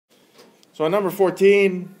So on number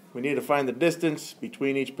 14, we need to find the distance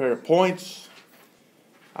between each pair of points.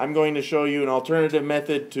 I'm going to show you an alternative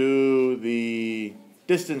method to the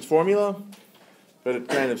distance formula, but it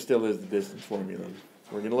kind of still is the distance formula.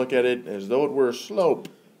 We're going to look at it as though it were a slope.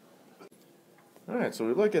 Alright, so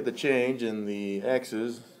we look at the change in the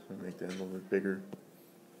x's. I'll make that a little bit bigger.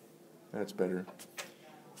 That's better.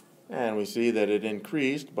 And we see that it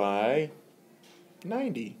increased by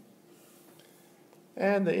 90.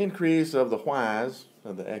 And the increase of the y's,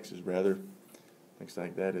 of the x's rather, looks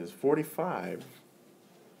like that is 45.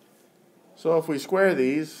 So if we square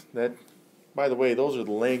these, that, by the way, those are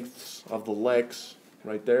the lengths of the legs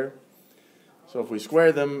right there. So if we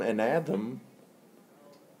square them and add them,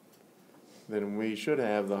 then we should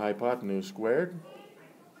have the hypotenuse squared,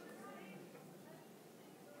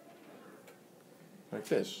 like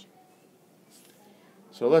this.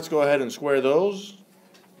 So let's go ahead and square those.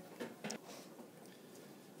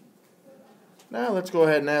 Now let's go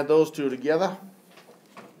ahead and add those two together.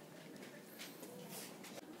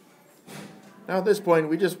 Now at this point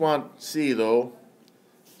we just want c though,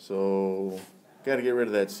 so got to get rid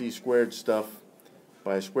of that c squared stuff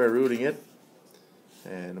by square rooting it,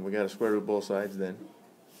 and we got to square root both sides then.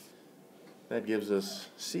 That gives us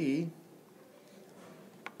c,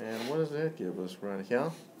 and what does that give us,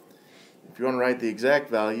 Veronica? If you want to write the exact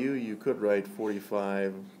value, you could write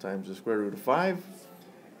 45 times the square root of 5,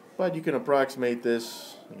 but you can approximate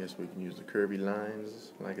this. I guess we can use the curvy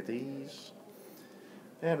lines like these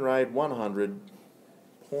and write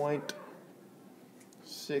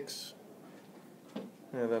 100.6.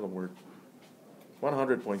 Yeah, that'll work.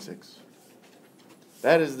 100.6.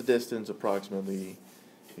 That is the distance approximately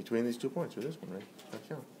between these 2 points, or this one, right?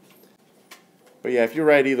 But yeah, if you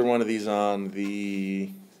write either one of these on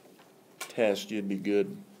the test, you'd be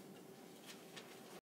good.